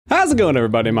How's it going,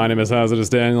 everybody? My name is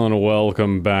HazardousDaniel, and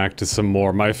welcome back to some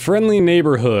more My Friendly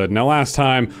Neighborhood. Now, last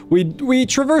time, we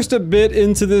traversed a bit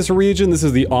into this region. This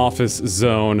is the office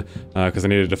zone, because I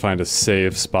needed to find a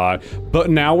save spot. But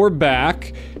now we're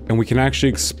back, and we can actually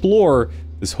explore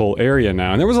this whole area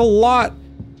now. And there was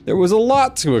a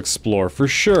lot to explore, for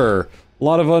sure. A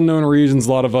lot of unknown regions,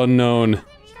 a lot of unknown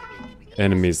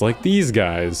enemies, like these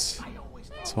guys.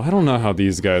 So I don't know how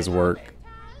these guys work.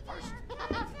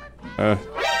 Oh.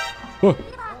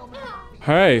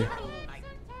 Hey.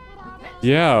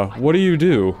 Yeah, what do you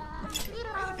do?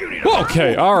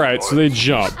 Okay, alright, so they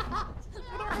jump.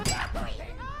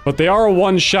 But they are a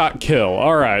one-shot kill.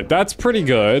 Alright, that's pretty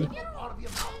good.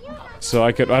 So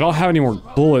I don't have any more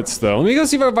bullets, though. Let me go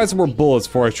see if I can find some more bullets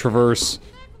before I traverse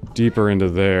deeper into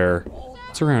there.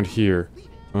 What's around here?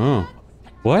 Oh.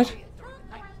 What?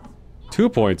 2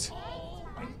 points.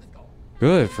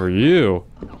 Good for you.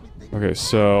 Okay,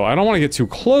 so I don't want to get too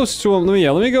close to him. Let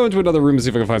me go into another room and see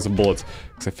if I can find some bullets.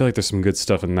 Because I feel like there's some good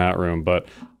stuff in that room, but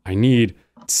I need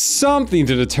something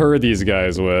to deter these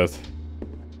guys with.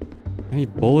 Any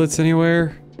bullets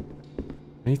anywhere?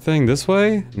 Anything this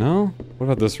way? No? What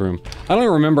about this room? I don't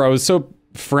even remember. I was so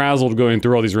frazzled going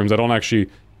through all these rooms, I don't actually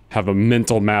have a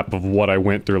mental map of what I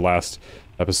went through last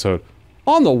episode.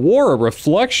 On the war, a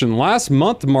reflection. Last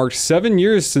month marked 7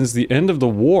 years since the end of the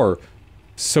war.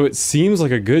 So it seems like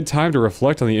a good time to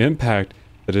reflect on the impact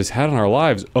that it has had on our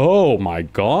lives. Oh my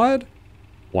god?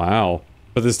 Wow.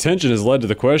 But this tension has led to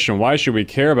the question, why should we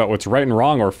care about what's right and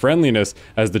wrong or friendliness,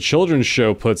 as the children's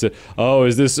show puts it? Oh,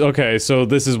 is this... okay, so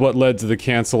this is what led to the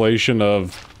cancellation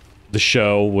of the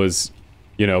show was,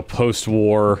 you know,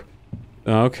 post-war...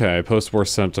 okay, post-war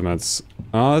sentiments.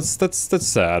 Oh, that's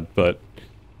sad, but...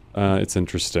 it's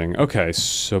interesting. Okay,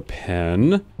 so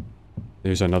pen...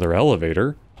 there's another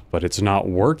elevator. But it's not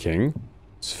working.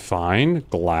 It's fine.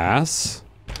 Glass.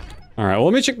 Alright, well,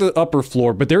 let me check the upper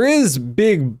floor. But there is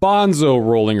big Bonzo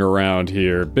rolling around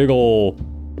here.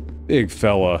 Big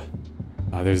fella.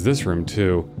 There's this room,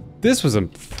 too. This was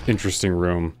an interesting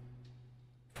room.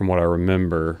 From what I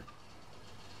remember.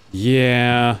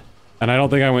 Yeah. And I don't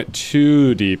think I went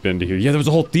too deep into here. Yeah, there was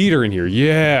a whole theater in here.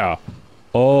 Yeah.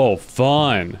 Oh,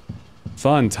 fun.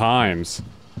 Fun times.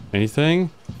 Anything?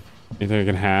 Anything I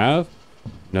can have?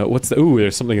 No, what's the- ooh,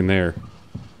 there's something in there.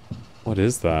 What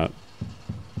is that?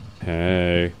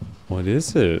 Hey, what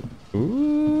is it?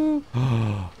 Ooh.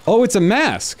 Oh, it's a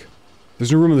mask!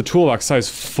 There's no room in the toolbox, size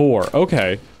 4.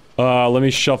 Okay. Let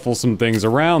me shuffle some things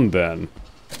around then.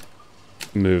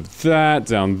 Move that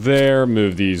down there,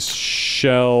 move these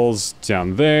shells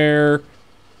down there.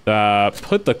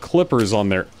 Put the clippers on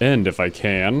their end if I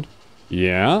can.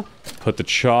 Yeah. Put the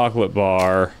chocolate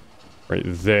bar right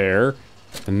there.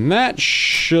 And that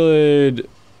should...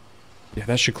 yeah,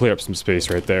 that should clear up some space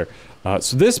right there.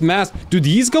 So this mask... do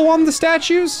these go on the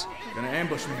statues? Gonna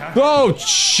ambush me, huh? Oh,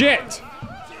 shit!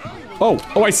 Oh,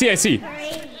 I see.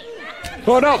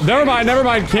 Oh, no, never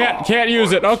mind, can't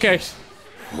use it, okay.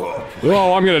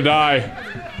 Oh, I'm gonna die.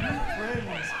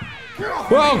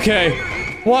 Okay,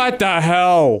 what the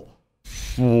hell?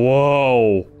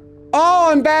 Whoa. Oh,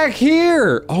 I'm back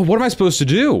here! Oh, what am I supposed to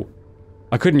do?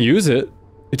 I couldn't use it.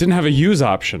 It didn't have a use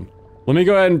option. Let me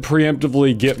go ahead and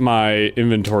preemptively get my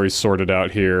inventory sorted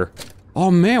out here. Oh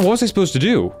man, what was I supposed to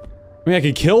do? I mean, I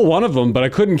could kill one of them, but I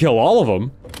couldn't kill all of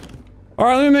them.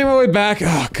 Alright, let me make my way back.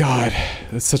 Oh god,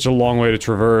 that's such a long way to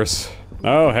traverse.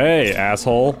 Oh hey,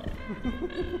 asshole.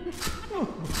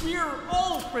 We're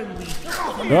all friendly.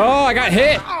 Oh, I got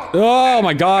hit! Oh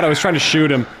my god, I was trying to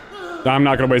shoot him. I'm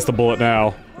not gonna waste the bullet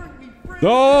now.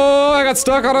 Oh, I got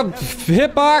stuck on a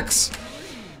hitbox!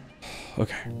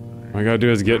 Okay, all I gotta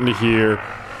do is get into here.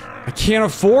 I can't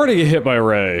afford to get hit by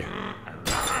Ray.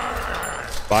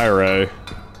 Bye, Ray.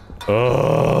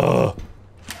 Ugh.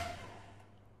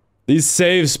 These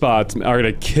save spots are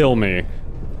gonna kill me.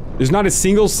 There's not a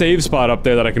single save spot up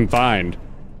there that I can find.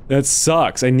 That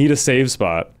sucks. I need a save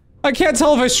spot. I can't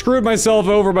tell if I screwed myself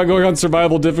over by going on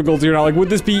survival difficulty or not. Like, would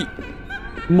this be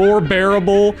more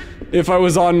bearable if I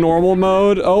was on normal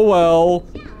mode? Oh well.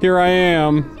 Here I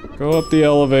am. Go up the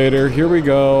elevator, here we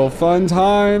go, fun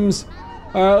times.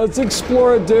 Let's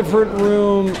explore a different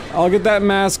room. I'll get that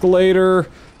mask later.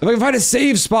 If I can find a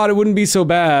save spot, it wouldn't be so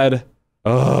bad.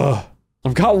 Ugh.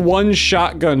 I've got one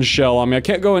shotgun shell on me, I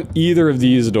can't go in either of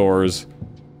these doors.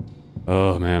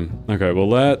 Oh man. Okay, well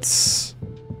let's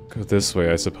go this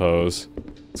way, I suppose.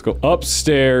 Let's go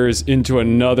upstairs into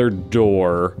another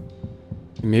door.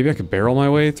 Maybe I could barrel my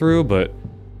way through, but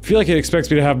I feel like it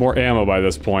expects me to have more ammo by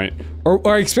this point. Or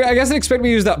I guess it expected me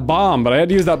to use that bomb, but I had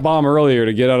to use that bomb earlier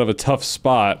to get out of a tough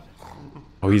spot.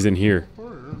 Oh, he's in here.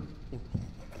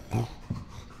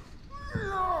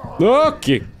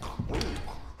 Okay.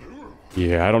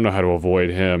 Yeah, I don't know how to avoid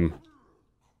him.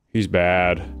 He's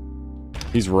bad.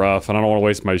 He's rough, and I don't want to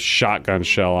waste my shotgun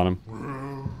shell on him.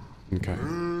 Okay.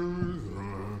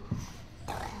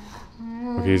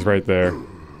 Okay, he's right there.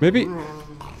 Maybe...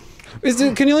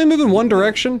 can he only move in one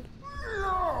direction?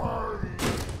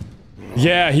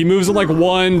 Yeah, he moves in like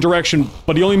one direction,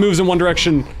 but he only moves in one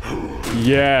direction.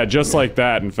 Yeah, just like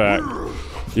that, in fact.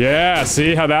 Yeah,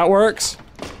 see how that works?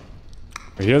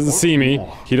 He doesn't see me.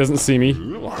 He doesn't see me.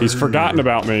 He's forgotten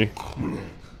about me.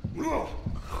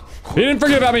 He didn't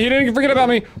forget about me. He didn't forget about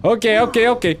me. Okay, okay,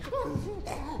 okay.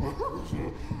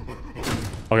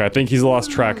 Okay, I think he's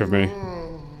lost track of me.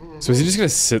 So is he just gonna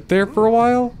sit there for a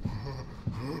while?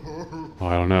 Oh,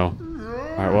 I don't know.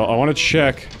 Alright, well, I want to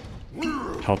check.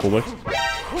 Health will lift.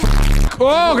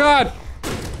 Oh, God!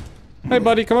 Hey,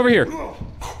 buddy, come over here.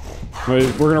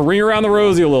 We're gonna ring around the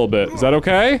rosy a little bit. Is that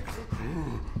okay?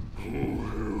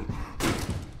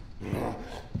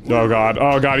 Oh, God.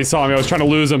 Oh, God, he saw me. I was trying to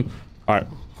lose him. Alright.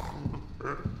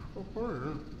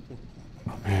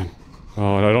 Oh, man.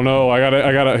 Oh, I don't know. I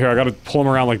gotta pull him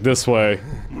around like this way.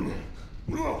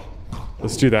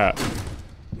 Let's do that.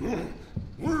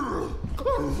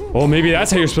 Oh, maybe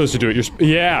that's how you're supposed to do it.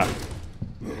 Yeah.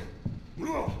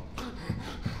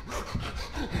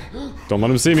 Don't let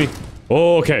him see me.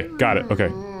 Oh, okay. Got it. Okay.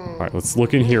 Alright, let's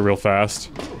look in here real fast.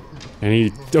 Okay,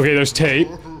 there's tape.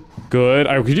 Good.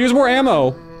 I could use more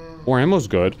ammo. More ammo's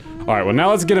good. Alright, well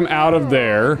now let's get him out of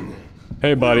there.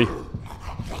 Hey, buddy.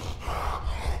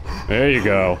 There you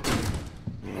go.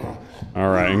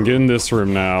 Alright, and get in this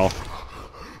room now.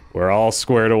 We're all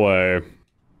squared away.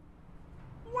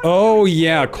 Oh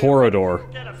yeah, corridor.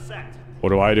 What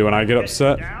do I do when I get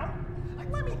upset?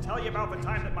 Let me tell you about the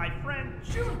time that my friend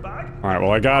Junebug. Alright,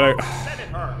 well I gotta...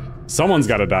 Someone's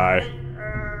gotta die.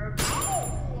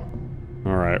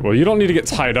 Alright, well you don't need to get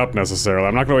tied up necessarily.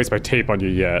 I'm not gonna waste my tape on you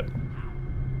yet.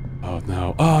 Oh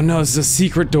no. Oh no, this is a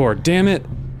secret door, damn it!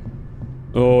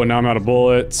 Oh, now I'm out of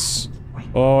bullets.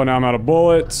 Oh, now I'm out of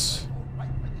bullets.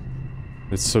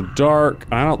 It's so dark.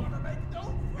 I don't...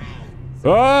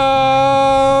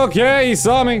 Oh, okay, he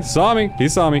saw me. He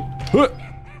saw me.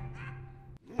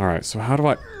 Alright, so how do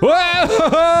I...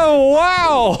 Whoa!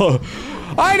 Wow!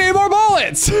 I need more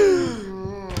bullets!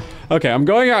 Okay, I'm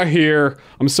going out here.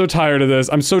 I'm so tired of this.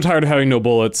 I'm so tired of having no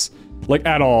bullets. Like,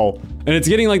 at all. And it's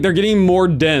getting like, they're getting more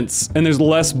dense, and there's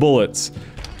less bullets.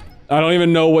 I don't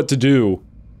even know what to do.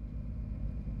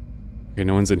 Okay,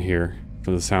 no one's in here,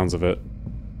 from the sounds of it.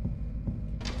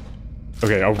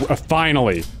 Okay,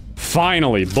 finally.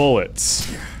 Finally,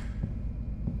 bullets.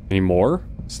 Any more?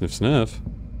 Sniff, sniff.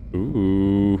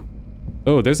 Ooh.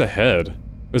 Oh, there's a head.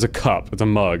 There's a cup. It's a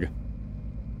mug. I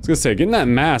was gonna say, getting that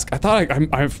mask, I thought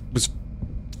I was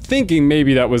thinking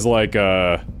maybe that was like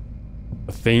a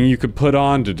thing you could put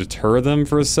on to deter them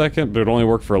for a second, but it only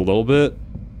worked for a little bit.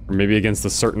 Or maybe against a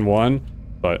certain one.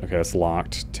 But, okay, it's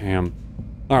locked. Damn.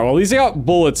 Alright, well at least I got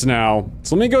bullets now.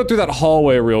 So let me go through that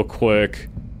hallway real quick.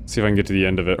 See if I can get to the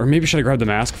end of it. Or maybe should I grab the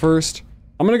mask first?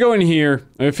 I'm gonna go in here.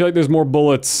 I feel like there's more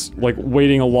bullets, like,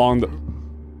 waiting along the...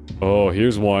 Oh,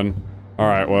 here's one.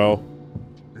 Alright, well...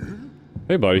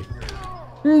 Hey, buddy.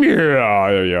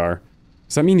 Yeah, there you are.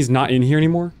 Does that mean he's not in here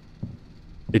anymore?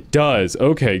 It does.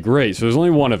 Okay, great. So there's only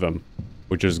one of them,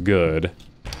 which is good.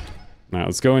 Now,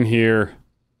 let's go in here.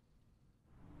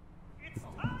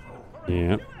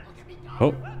 Yeah.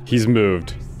 Oh, he's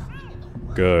moved.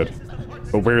 Good.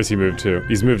 But where has he moved to?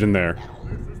 He's moved in there.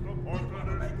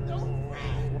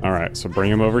 Alright, so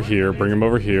bring him over here, bring him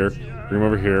over here, bring him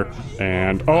over here,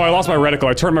 and... Oh, I lost my reticle.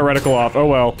 I turned my reticle off. Oh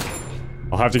well.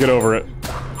 I'll have to get over it.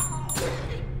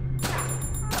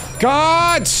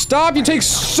 God, stop! You take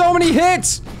so many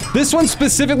hits! This one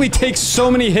specifically takes so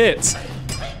many hits.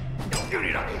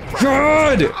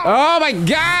 Good! Oh my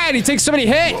god, he takes so many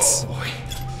hits!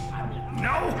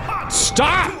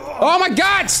 Stop! Oh my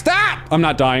god, stop! I'm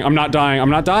not dying, I'm not dying, I'm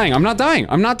not dying, I'm not dying,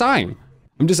 I'm not dying.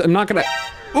 I'm not gonna...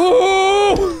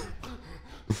 Ooh!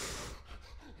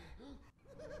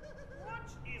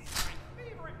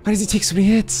 Why does he take so many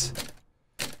hits?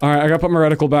 Alright, I gotta put my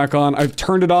reticle back on. I've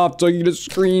turned it off so I can get a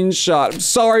screenshot. I'm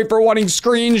sorry for wanting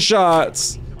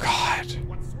screenshots. God.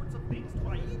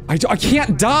 I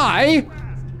can't die!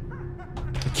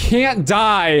 I can't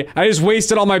die! I just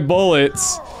wasted all my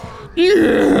bullets.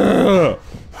 Yeah!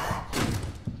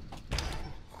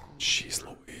 Jeez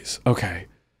Louise. Okay.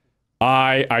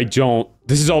 I don't...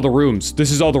 This is all the rooms.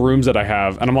 This is all the rooms that I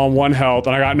have. And I'm on 1 health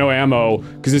and I got no ammo.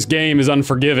 Because this game is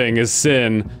unforgiving as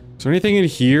sin. Is there anything in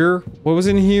here? What was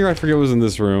in here? I forget what was in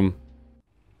this room.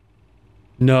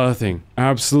 Nothing.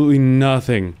 Absolutely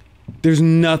nothing. There's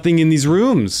nothing in these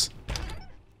rooms.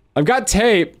 I've got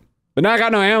tape, but now I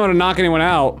got no ammo to knock anyone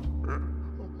out.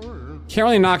 Can't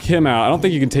really knock him out. I don't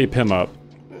think you can tape him up.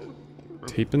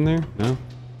 Tape in there? No?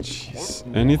 Jeez.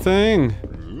 Anything?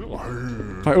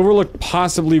 I overlooked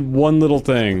possibly one little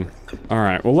thing.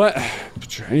 Alright, well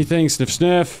anything, sniff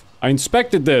sniff. I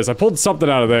inspected this, I pulled something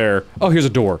out of there. Oh, here's a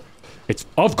door.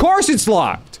 Of course it's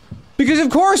locked! Because of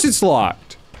course it's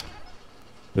locked!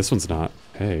 This one's not.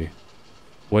 Hey.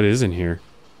 What is in here?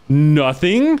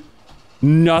 Nothing?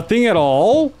 Nothing at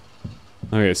all?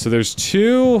 Okay, so there's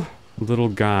two little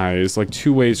guys, like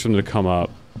 2 ways for them to come up.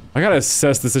 I gotta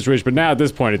assess the situation, but now at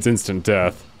this point it's instant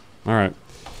death. Alright.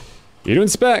 You to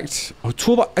inspect. Oh,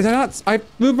 toolbox. I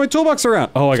moved my toolbox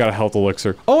around. Oh, I got a health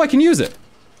elixir. Oh, I can use it.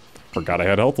 Forgot I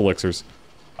had health elixirs.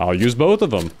 I'll use both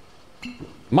of them.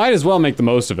 Might as well make the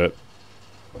most of it.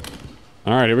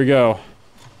 Alright, here we go.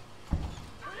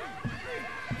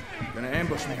 Gonna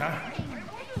ambush me, huh?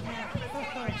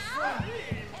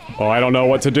 Oh, I don't know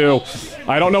what to do.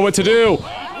 I don't know what to do.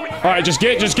 Alright, just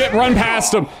run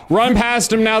past him. Run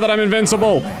past him now that I'm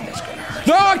invincible.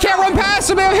 No, I can't run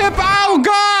past him. I'm hit. Oh,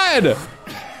 God!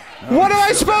 What am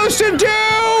I supposed to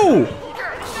do?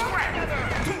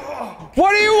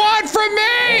 What do you want from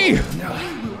me?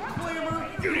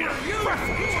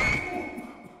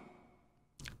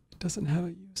 It doesn't have a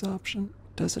use option.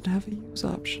 It doesn't have a use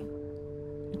option.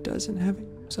 It doesn't have a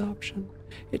use option.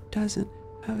 It doesn't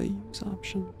have a use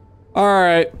option.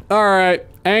 Alright, alright.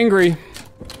 Angry.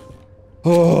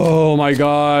 Oh my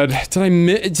God. Did I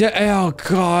miss? Oh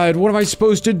God, what am I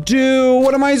supposed to do?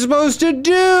 What am I supposed to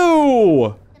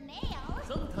do?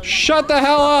 Shut the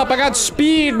hell up, I got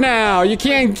speed now. You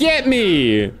can't get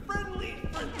me.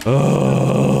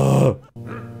 Ugh.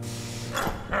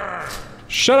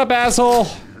 Shut up, asshole.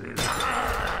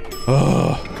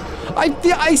 Ugh.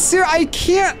 I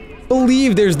can't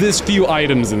believe there's this few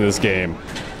items in this game.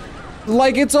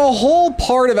 Like, it's a whole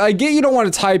part of it. I get you don't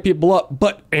want to tie people up,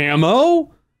 but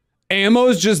ammo?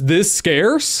 Ammo's just this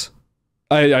scarce?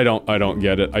 I don't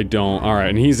get it. I don't. Alright,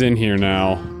 and he's in here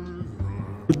now.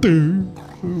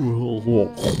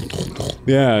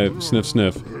 Yeah, sniff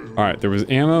sniff. Alright, there was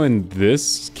ammo in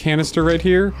this canister right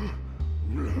here?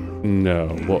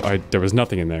 No. Well, there was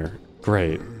nothing in there.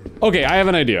 Great. Okay, I have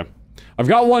an idea. I've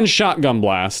got one shotgun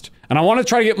blast, and I want to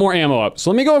try to get more ammo up. So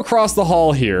let me go across the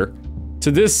hall here. To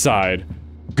this side,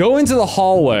 go into the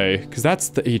hallway, because that's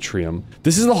the atrium.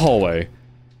 This is the hallway,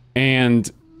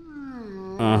 and,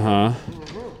 I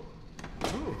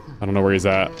don't know where he's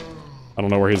at. I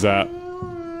don't know where he's at.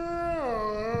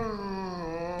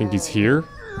 I think he's here.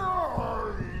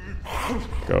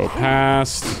 Go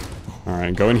past.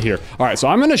 Alright, go in here. Alright, so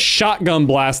I'm gonna shotgun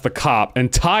blast the cop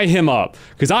and tie him up,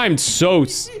 because I'm so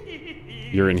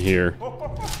You're in here.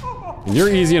 And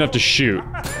you're easy enough to shoot.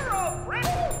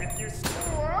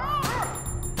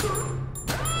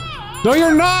 No,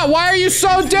 you're not! Why are you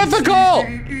so difficult?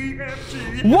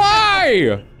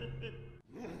 Why?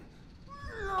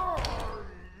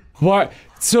 What?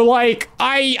 So, like,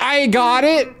 I got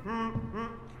it?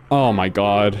 Oh my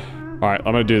God. Alright, I'm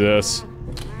gonna do this. Do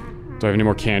I have any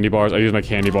more candy bars? I used my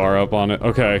candy bar up on it.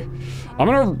 Okay. I'm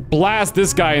gonna blast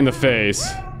this guy in the face.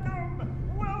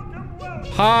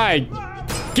 Hi!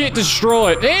 Get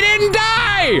destroyed. He didn't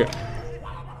die!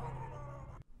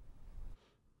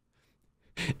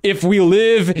 If we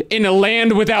live in a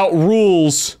land without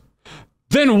rules,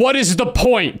 then what is the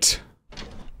point?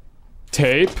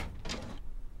 Tape.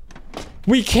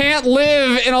 We can't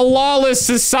live in a lawless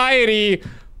society.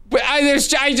 I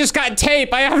just got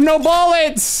tape. I have no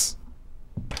bullets.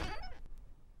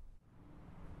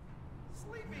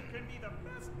 Sleeping can be the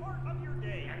best part of your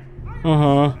day.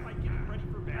 Uh-huh. I get ready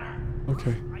for bed.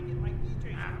 Okay. I get my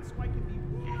PJs on so I can be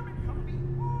warm and comfy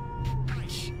all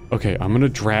night. Okay, I'm gonna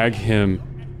drag him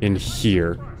in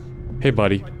here. Hey,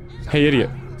 buddy. Hey, idiot.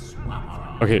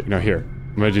 Okay, no, here.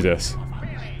 I'm gonna do this.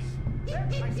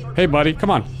 Hey, buddy, come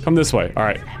on. Come this way. All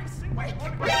right.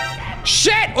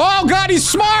 Shit! Oh, God, he's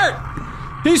smart!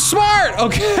 He's smart!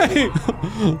 Okay.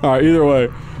 All right, either way.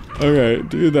 Okay,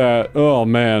 do that. Oh,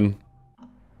 man.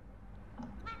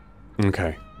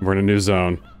 Okay, we're in a new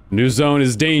zone. New zone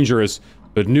is dangerous,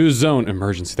 but new zone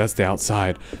emergency. That's the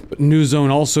outside. But new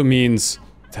zone also means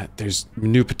that there's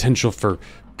new potential for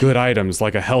good items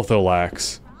like a health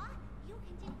olax.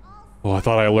 Oh, I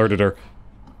thought I alerted her.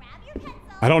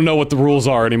 I don't know what the rules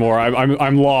are anymore.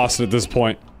 I'm lost at this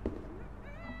point.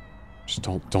 Just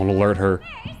don't alert her.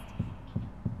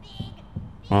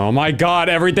 Oh my God,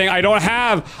 everything I don't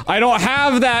have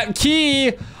that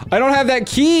key. I don't have that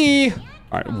key. All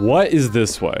right, what is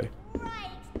this way?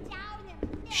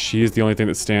 She is the only thing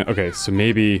that okay, so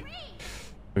maybe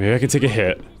I can take a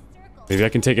hit. Maybe I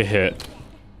can take a hit.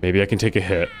 Maybe I can take a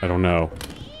hit. I don't know.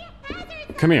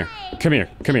 Come here. Come here.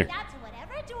 Come here.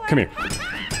 Come here.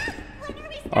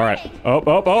 Alright.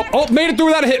 Oh, made it through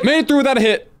without a hit. Made it through without a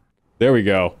hit. There we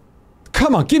go.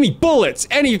 Come on, give me bullets.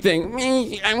 Anything.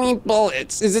 I need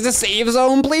bullets. Is it a save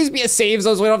zone? Please be a save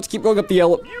zone so we don't have to keep going up the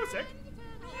elevator. Music?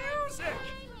 Music!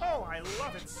 Oh, I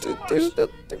love it so much. You've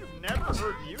never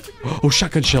heard music? Oh,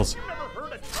 shotgun shells. You've never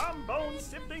heard a trombone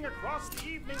sipping across the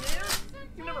evening air?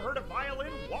 You've never heard a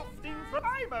violin wafting from...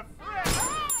 I'm a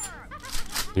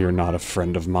friend! You're not a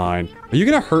friend of mine. Are you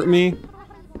gonna hurt me?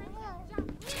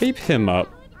 Tape him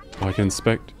up. Oh, I can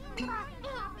inspect.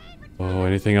 Oh,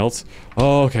 anything else?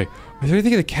 Oh, okay. Is there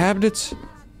anything in the cabinets?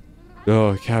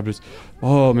 Oh, cabinets.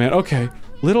 Oh, man. Okay.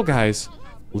 Little guys.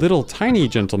 Little tiny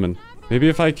gentlemen. Maybe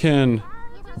if I can...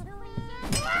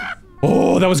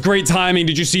 Oh, that was great timing.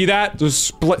 Did you see that? It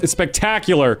was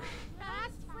spectacular.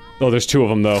 Oh, there's two of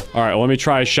them, though. All right, well, let me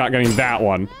try shotgunning that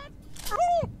one.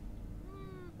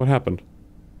 What happened?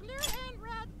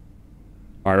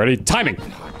 All right, ready? Timing!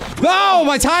 No!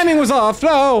 My timing was off!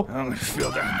 No! I'm gonna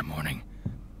feel that in the morning.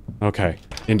 Okay,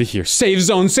 into here. Save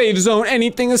zone,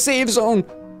 anything a save zone!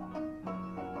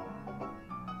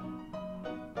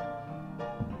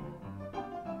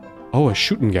 Oh, a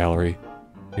shooting gallery.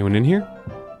 Anyone in here?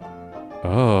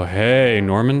 Oh, hey,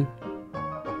 Norman.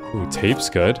 Ooh, tape's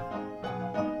good.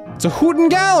 It's a hootin'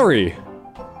 gallery!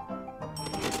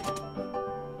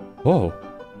 Whoa.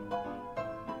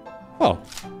 Oh.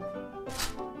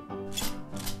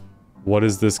 What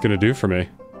is this gonna do for me?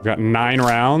 We've got 9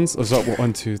 rounds. Oh, so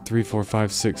 1, 2, 3, 4,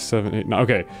 5, 6, 7, 8, 9.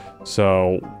 Okay.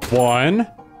 So 1,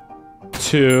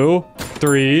 2,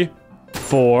 3,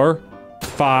 4,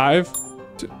 5.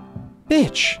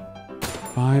 Bitch.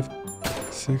 5,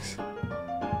 6,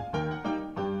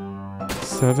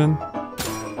 7,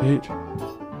 8.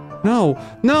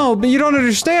 No, but you don't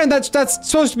understand. That's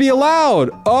supposed to be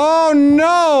allowed. Oh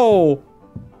no!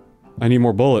 I need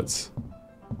more bullets.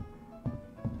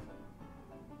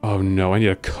 Oh no, I need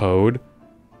a code.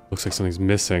 Looks like something's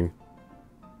missing.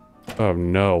 Oh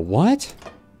no, what?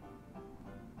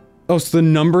 Oh, so the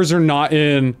numbers are not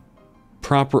in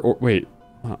proper or- wait.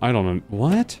 I don't know,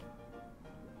 what?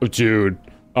 Oh, dude.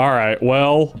 Alright,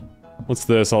 well, what's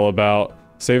this all about?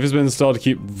 Safe has been installed to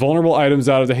keep vulnerable items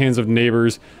out of the hands of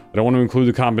neighbors. I don't want to include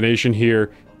the combination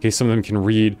here, in case some of them can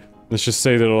read. Let's just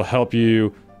say that it'll help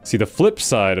you see the flip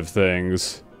side of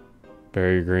things.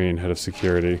 Barry Green, head of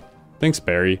security. Thanks,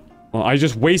 Barry. Well, I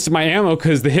just wasted my ammo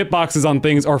because the hitboxes on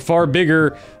things are far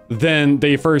bigger than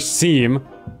they first seem.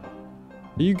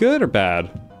 Are you good or bad?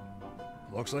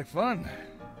 Looks like fun.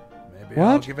 Maybe What?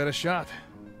 I'll give it a shot.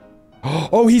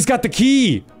 Oh, he's got the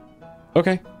key!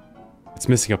 Okay. It's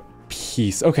missing a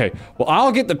piece. Okay, well,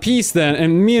 I'll get the piece then,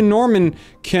 and me and Norman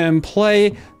can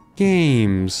play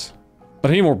games.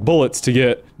 But I need more bullets to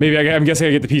get... Maybe I'm guessing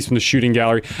I get the piece from the shooting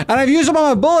gallery. And I've used up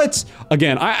all my bullets!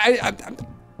 Again, I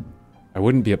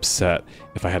wouldn't be upset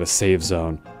if I had a save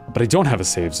zone. But I don't have a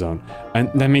save zone. And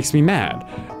that makes me mad.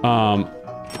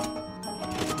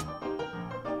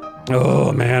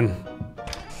 Oh, man.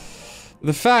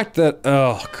 The fact that...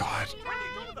 Oh, God.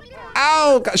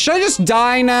 Ow! God, should I just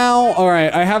die now?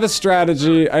 Alright, I have a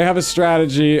strategy.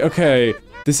 Okay.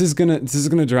 This is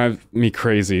gonna drive me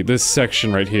crazy. This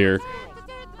section right here.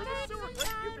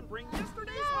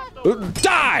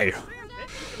 Die!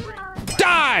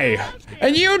 Die!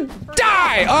 And you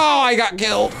die! Oh, I got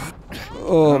killed.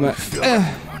 Oh, man.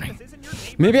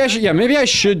 Maybe I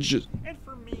should just...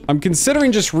 I'm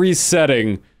considering just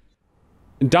resetting.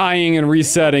 Dying and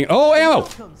resetting. Oh, ammo!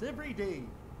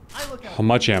 How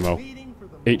much ammo?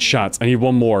 8 shots. I need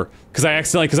one more. Because I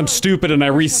accidentally, because I'm stupid and I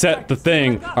reset the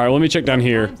thing. Alright, let me check down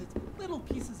here.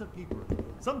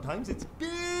 Sometimes it's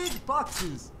big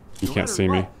boxes. You can't see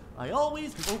me. I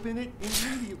always open it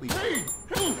immediately.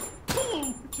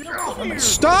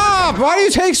 Stop! Why do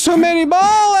you take so many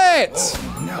bullets?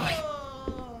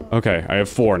 Okay, I have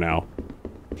 4 now.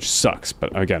 Which sucks,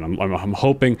 but again, I'm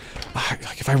hoping...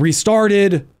 like, if I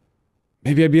restarted,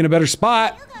 maybe I'd be in a better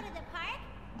spot.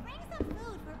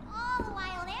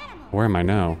 Where am I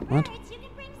now? What?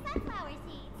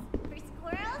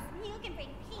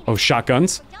 Oh,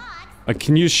 shotguns? I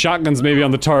can use shotguns maybe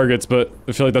on the targets, but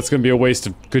I feel like that's gonna be a waste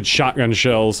of good shotgun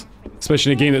shells.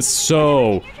 Especially in a game that's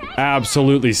so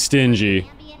absolutely stingy.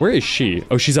 Where is she?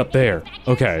 Oh, she's up there.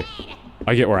 Okay.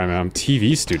 I get where I'm at.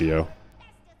 TV studio.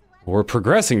 We're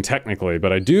progressing technically,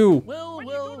 but I do... Well.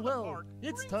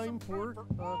 It's time for,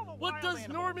 what does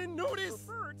Norman notice?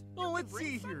 Oh, let's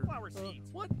see here.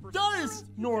 What does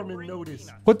Norman notice?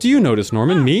 What do you notice,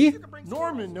 Norman? Me?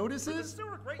 Norman notices...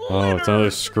 Oh, it's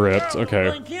another script. Okay.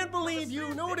 I can't believe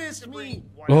you noticed me.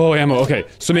 Oh, ammo. Okay.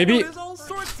 So maybe... There's all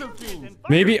sorts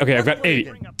Maybe? Okay, I've got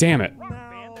 8. Damn it.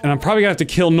 And I'm probably gonna have to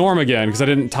kill Norm again, because I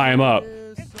didn't tie him up.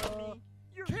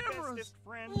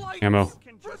 Ammo.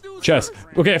 Chest.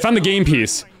 Okay, I found the game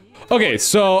piece. Okay,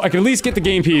 so I can at least get the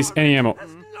game piece. Any ammo.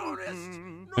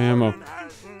 Ammo.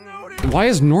 Why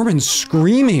is Norman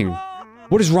screaming?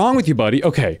 What is wrong with you, buddy?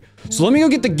 Okay, so let me go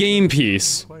get the game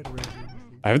piece.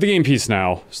 I have the game piece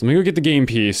now, so let me go get the game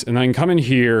piece, and then I can come in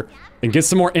here and get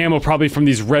some more ammo probably from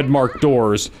these red marked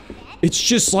doors. It's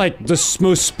just like the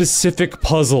most specific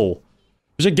puzzle,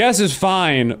 which I guess is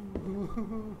fine.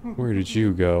 Where did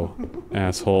you go,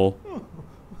 asshole?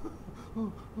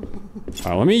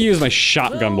 Alright, let me use my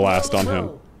shotgun blast on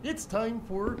him. It's time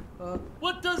for,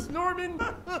 what does Norman...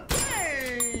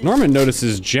 Norman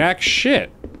notices jack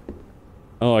shit.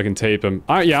 Oh, I can tape him.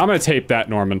 Yeah, I'm gonna tape that,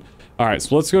 Norman. Alright,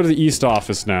 so let's go to the east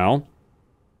office now.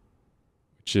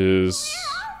 Which is...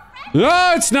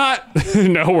 No, it's not!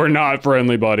 No, we're not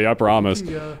friendly, buddy, I promise.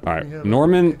 Alright,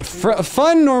 Norman...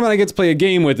 fun Norman I get to play a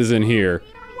game with is in here.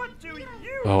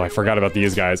 Oh, I forgot about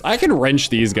these guys. I can wrench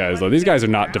these guys, though. These guys are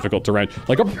not difficult to wrench.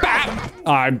 Like a bat!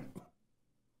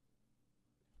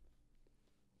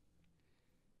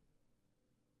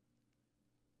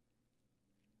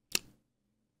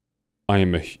 I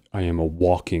am a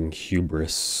walking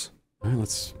hubris. All right,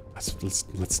 let's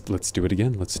do it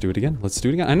again. Let's do it again. Let's do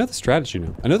it again. I know the strategy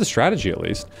now. I know the strategy at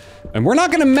least. And we're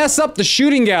not gonna mess up the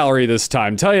shooting gallery this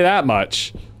time, tell you that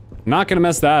much. Not gonna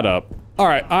mess that up. All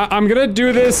right, I'm gonna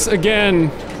do this again.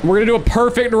 We're gonna do a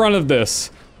perfect run of this.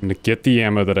 I'm gonna get the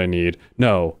ammo that I need.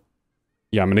 No.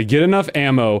 Yeah, I'm gonna get enough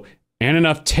ammo and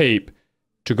enough tape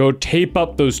to go tape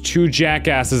up those 2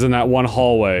 jackasses in that one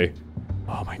hallway.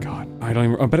 Oh my god, I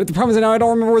don't even- but the problem is now I don't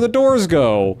remember where the doors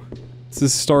go! It's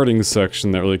this starting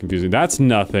section that really confused me. That's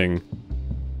nothing.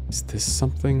 Is this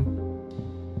something?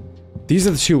 These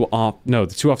are the 2 no,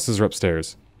 the 2 offices are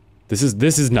upstairs. This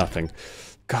is nothing.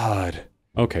 God.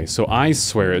 Okay, so I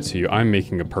swear it to you, I'm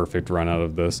making a perfect run out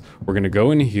of this. We're gonna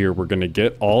go in here, we're gonna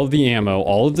get all of the ammo,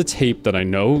 all of the tape that I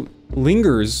know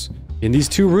lingers in these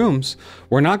 2 rooms.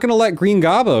 We're not gonna let Green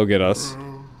Gobbo get us.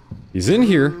 He's in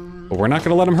here, but we're not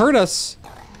gonna let him hurt us.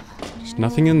 There's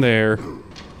nothing in there.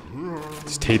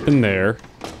 There's tape in there.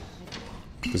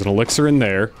 There's an elixir in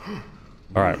there.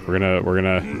 Alright, we're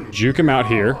gonna juke him out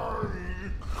here.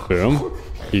 Boom.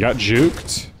 He got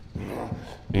juked.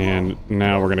 And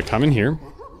now we're gonna come in here.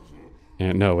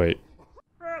 And no, wait.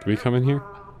 Do we come in here?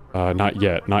 Not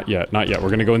yet, not yet, not yet. We're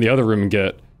gonna go in the other room and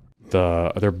get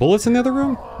the... Are there bullets in the other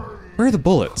room? Where are the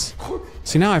bullets?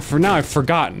 See, now I've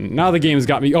forgotten. Now the game's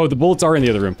got me. Oh, the bullets are in the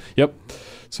other room. Yep.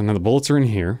 So now the bullets are in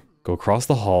here. Go across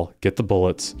the hall, get the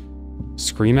bullets,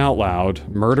 scream out loud,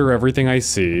 murder everything I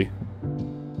see.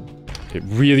 It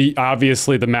really,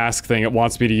 obviously the mask thing, it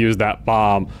wants me to use that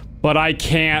bomb, but I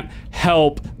can't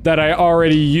help that I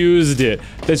already used it.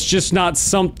 That's just not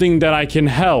something that I can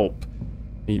help.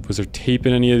 Was there tape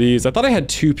in any of these? I thought I had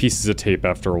 2 pieces of tape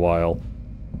after a while,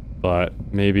 but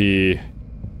maybe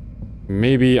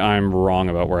I'm wrong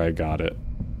about where I got it.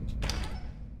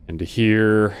 Into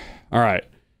here. All right.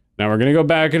 Now we're gonna go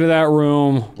back into that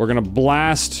room. We're gonna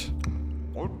blast.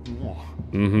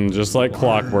 Just like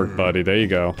clockwork, buddy. There you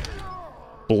go.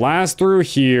 Blast through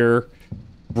here.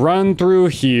 Run through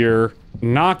here.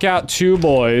 Knock out 2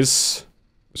 boys.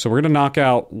 So we're gonna knock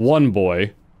out 1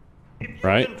 boy.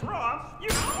 Right?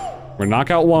 We're gonna knock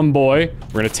out 1 boy.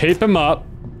 We're gonna tape him up.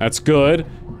 That's good.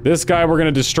 This guy we're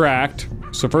gonna distract.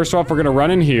 So first off, we're gonna run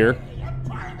in here.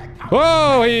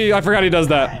 Whoa! I forgot he does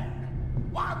that.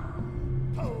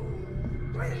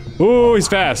 Ooh, he's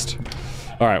fast.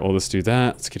 Alright, well, let's do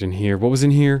that. Let's get in here. What was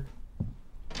in here?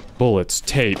 Bullets.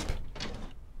 Tape.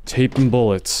 Tape and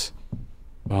bullets.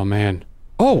 Oh, man.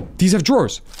 Oh, these have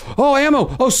drawers. Oh,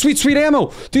 ammo. Oh, sweet, sweet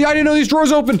ammo. Dude, I didn't know these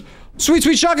drawers opened. Sweet,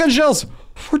 sweet shotgun shells.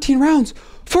 14 rounds.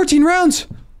 14 rounds.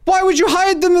 Why would you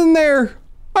hide them in there?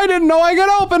 I didn't know I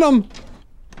could open them.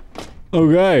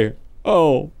 Okay.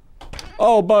 Oh.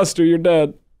 Oh, Buster, you're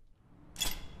dead.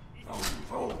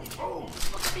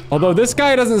 Although this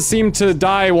guy doesn't seem to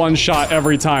die 1 shot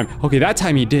every time. Okay, that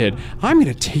time he did. I'm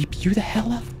gonna tape you the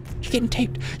hell up. You're getting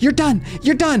taped. You're done.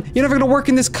 You're done. You're never gonna work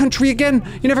in this country again.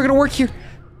 You're never gonna work here.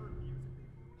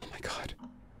 Oh my god.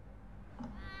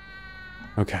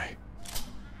 Okay.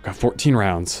 Got 14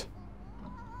 rounds.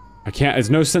 I can't, there's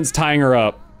no sense tying her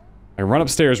up. I run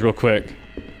upstairs real quick.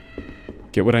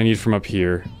 Get what I need from up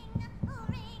here.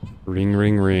 Ring,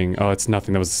 ring, ring. Oh, it's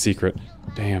nothing. That was a secret.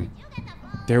 Damn.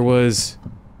 There was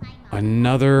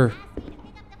another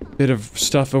bit of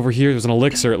stuff over here. There's an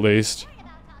elixir at least.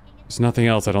 There's nothing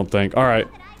else, I don't think. Alright.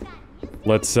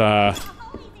 Let's, watch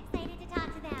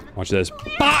this.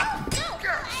 Bah!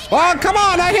 Oh, come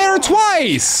on! I hit her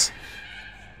twice!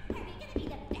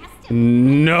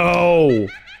 No!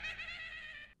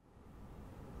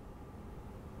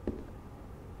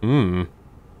 How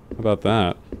about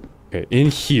that? Okay,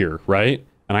 in here, right?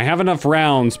 And I have enough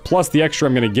rounds, plus the extra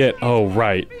I'm gonna get. Oh,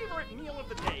 right.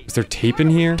 Is there tape in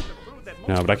here?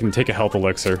 No, but I can take a health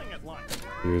elixir.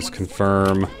 Use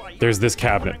confirm. There's this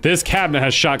cabinet. This cabinet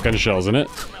has shotgun shells in it.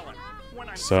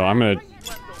 So I'm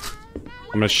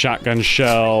gonna shotgun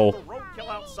shell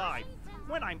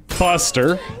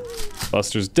Buster.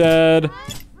 Buster's dead.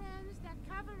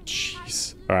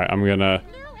 Jeez. Alright, I'm gonna...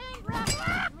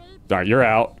 Alright, you're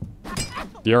out.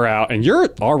 You're out. And you're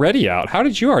already out. How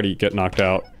did you already get knocked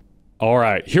out?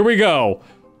 Alright, here we go.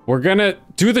 We're gonna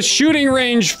do the shooting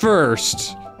range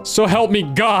first. So help me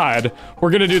God, we're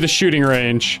gonna do the shooting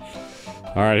range.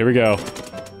 Alright, here we go.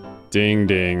 Ding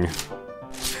ding.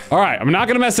 Alright, I'm not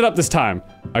gonna mess it up this time.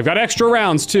 I've got extra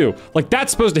rounds too. Like,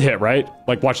 that's supposed to hit, right?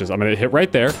 Like, watch this. I'm gonna hit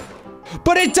right there.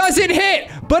 But it doesn't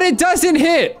hit! But it doesn't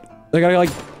hit! Like,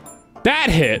 that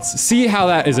hits. See how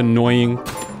that is annoying?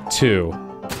 2,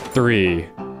 3,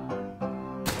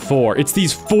 4. It's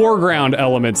these foreground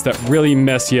elements that really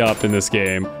mess you up in this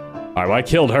game. Alright, well, I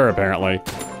killed her, apparently.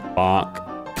 Bonk.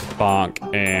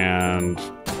 Bonk. And...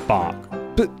 bonk.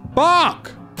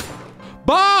 Bonk!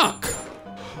 Bonk!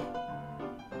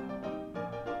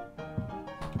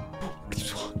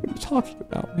 What are you talking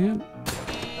about, man?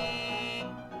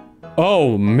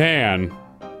 Oh, man.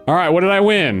 Alright, what did I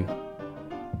win?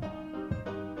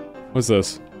 What's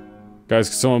this? Guys,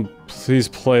 can someone please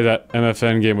play that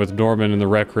MFN game with Norman in the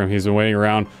rec room? He's been waiting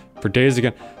around for days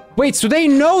again. Wait, so they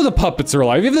know the puppets are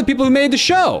alive, even the people who made the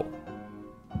show!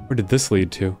 Where did this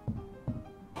lead to?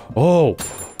 Oh.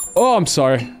 Oh, I'm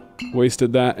sorry.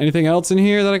 Wasted that. Anything else in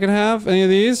here that I can have? Any of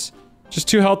these? Just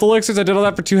 2 health elixirs? I did all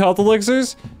that for 2 health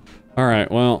elixirs?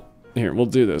 Alright, well, here, we'll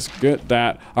do this. Get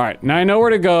that. Alright, now I know where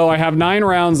to go. I have 9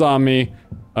 rounds on me.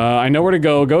 I know where to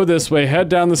go. Go this way, head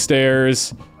down the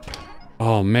stairs.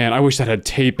 Oh man, I wish that had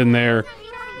tape in there.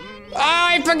 Ah,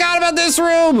 I forgot about this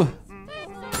room!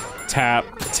 Tap,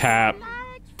 tap,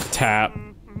 tap.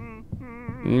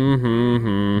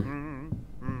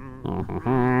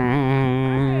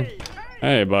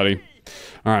 Hey, buddy.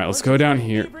 Alright, let's go down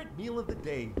here. Favorite meal of the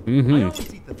day. I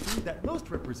always eat the food that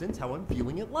most represents how I'm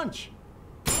feeling at lunch.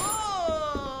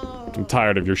 I'm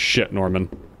tired of your shit, Norman.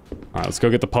 Alright, let's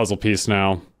go get the puzzle piece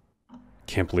now.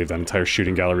 Can't believe that entire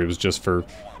shooting gallery was just for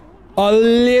a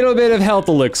little bit of health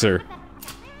elixir.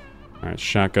 Alright,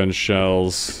 shotgun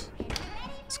shells.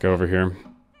 Let's go over here.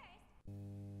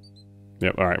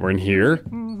 Yep, alright, we're in here.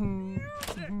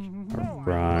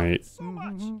 Alright.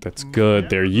 That's good.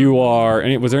 There you are.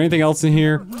 Was there anything else in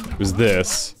here? It was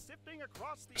this.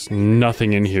 There's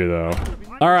nothing in here, though.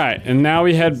 Alright, and now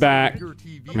we head back. I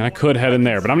mean, I could head in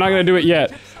there, but I'm not gonna do it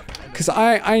yet. Because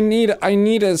I need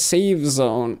a save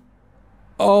zone.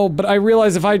 Oh, but I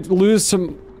realize if I lose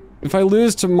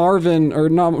to Marvin, or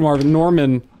not Marvin,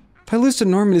 Norman. If I lose to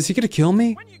Norman, is he gonna kill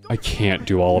me? I can't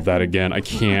do all of that again. I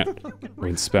can't.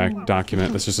 Reinspect,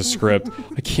 document, that's just a script.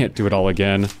 I can't do it all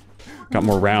again. Got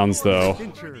more rounds, though.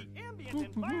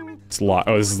 It's locked.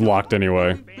 Oh, this is locked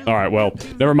anyway. Alright, well,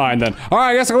 never mind then.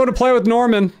 Alright, I guess I'll go to play with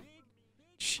Norman.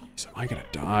 Jeez, am I gonna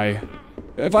die?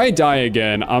 If I die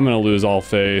again, I'm gonna lose all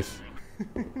faith.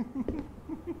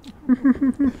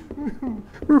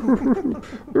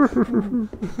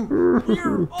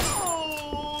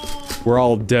 We're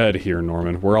all dead here,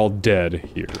 Norman. We're all dead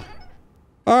here.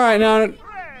 Alright, now...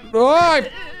 Oh,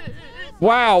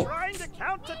 wow! Trying to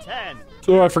count to 10.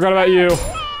 Oh, I forgot about you.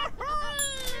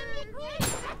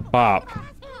 Bop.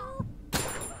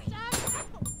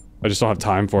 I just don't have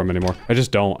time for him anymore. I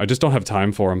just don't have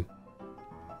time for him.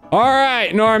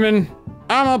 Alright, Norman.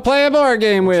 I'm gonna play a board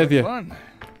game with you. Fun.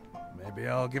 Maybe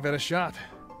I'll give it a shot.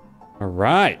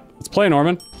 Alright. Let's play,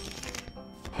 Norman.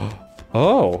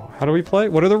 Oh, how do we play?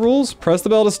 What are the rules? Press the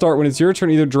bell to start. When it's your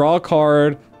turn, either draw a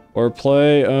card or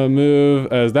play a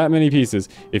move as that many pieces.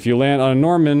 If you land on a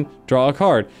Norman, draw a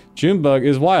card. Junebug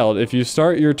is wild. If you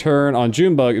start your turn on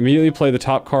Junebug, immediately play the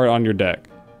top card on your deck.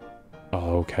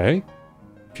 Okay.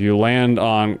 If you land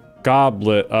on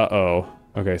Goblet, uh-oh.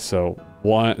 Okay, so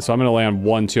I'm gonna land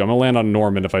 1, 2. I'm gonna land on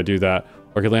Norman if I do that.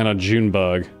 Or I could land on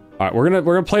Junebug. Alright, we're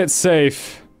gonna play it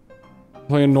safe.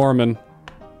 Playing Norman.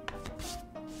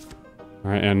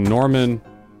 Alright, and Norman...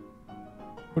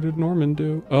 What did Norman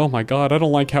do? Oh my god, I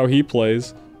don't like how he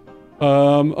plays.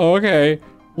 Okay.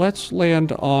 Let's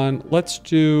land on... Let's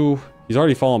do... He's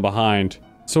already fallen behind.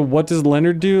 So what does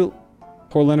Leonard do?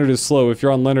 Poor Leonard is slow. If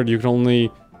you're on Leonard, you can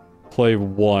only play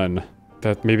 1.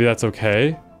 Maybe that's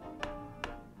okay?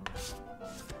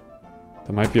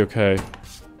 That might be okay.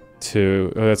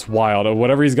 2. Oh, that's wild.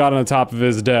 Whatever he's got on the top of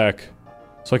his deck.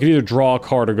 So I could either draw a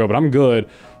card or go, but I'm good.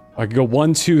 I could go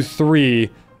 1, 2, 3,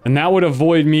 and that would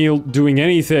avoid me doing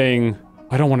anything.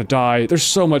 I don't want to die. There's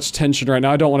so much tension right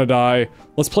now. I don't want to die.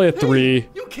 Let's play a 3.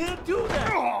 You can't do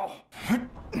that!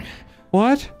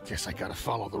 What? Guess I gotta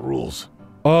follow the rules.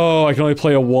 Oh, I can only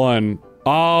play a 1.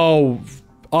 Oh,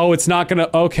 it's not gonna,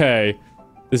 okay.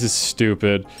 This is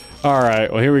stupid.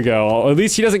 Alright, well here we go. At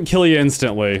least he doesn't kill you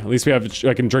instantly. At least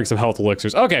I can drink some health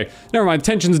elixirs. Okay, never mind,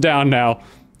 tension's down now.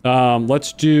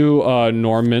 Let's do,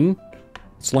 Norman.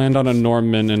 Let's land on a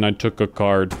Norman, and I took a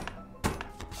card.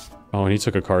 Oh, and he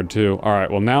took a card too. Alright,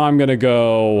 well now I'm gonna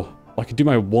go... I could do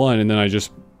my 1, and then I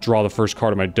just draw the first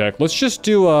card of my deck. Let's just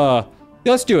do, yeah,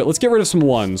 let's do it. Let's get rid of some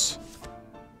 1s.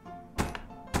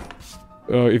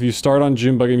 If you start on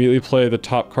Junebug, immediately play the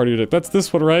top card of your deck. That's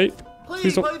this one, right? Play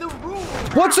by the rules!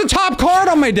 What's the top card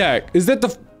on my deck? Is that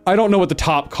the... I don't know what the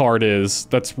top card is.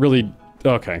 That's really...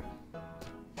 Okay.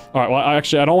 Alright, well,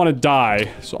 actually, I don't want to die,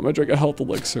 so I'm gonna drink a health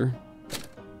elixir.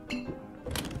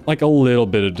 Like, a little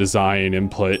bit of design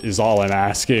input is all I'm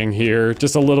asking here.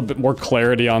 Just a little bit more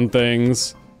clarity on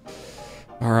things.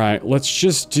 Alright, let's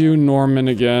just do Norman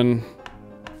again.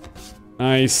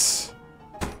 Nice.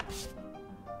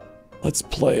 Let's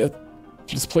play a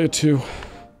 2.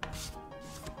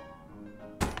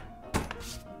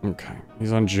 Okay,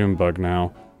 he's on Junebug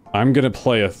now. I'm gonna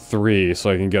play a 3 so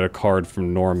I can get a card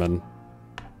from Norman.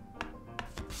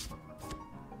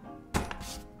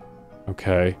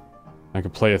 Okay. I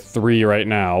could play a 3 right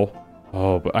now.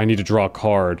 Oh, but I need to draw a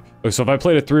card. Oh, so if I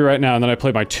played a 3 right now and then I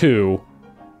play my 2...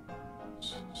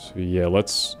 So yeah,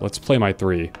 let's play my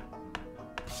 3.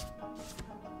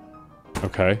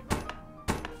 Okay.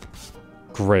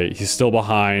 Great, he's still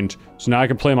behind. So now I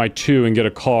can play my 2 and get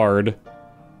a card.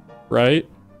 Right?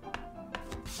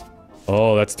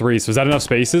 Oh, that's 3. So is that enough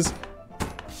spaces?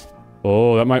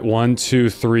 Oh, that might... 1, 2,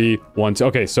 3, 1, 2.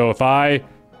 Okay, so if I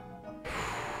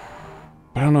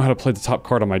don't know how to play the top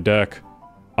card on my deck.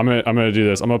 I'm gonna do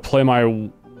this. I'm gonna play my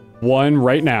 1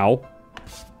 right now.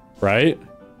 Right?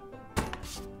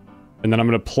 And then I'm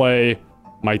gonna play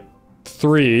my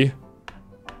 3.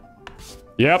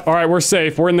 Yep, alright, we're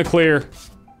safe. We're in the clear.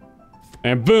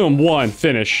 And boom, 1.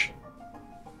 Finish.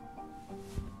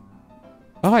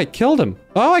 Oh, I killed him.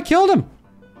 Oh, I killed him.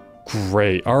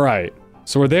 Great, alright.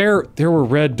 So there were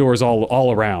red doors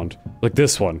all around. Like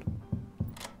this one.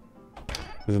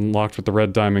 And then locked with the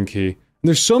red diamond key. And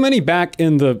there's so many back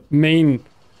in the main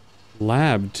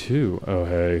lab, too. Oh,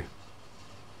 hey.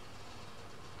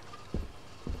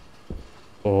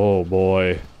 Oh,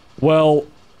 boy. Well,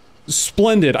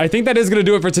 splendid. I think that is going to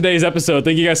do it for today's episode.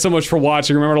 Thank you guys so much for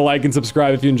watching. Remember to like and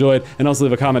subscribe if you enjoyed. And also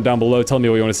leave a comment down below telling me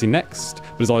what you want to see next.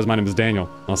 But as always, my name is Daniel.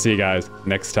 I'll see you guys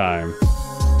next time.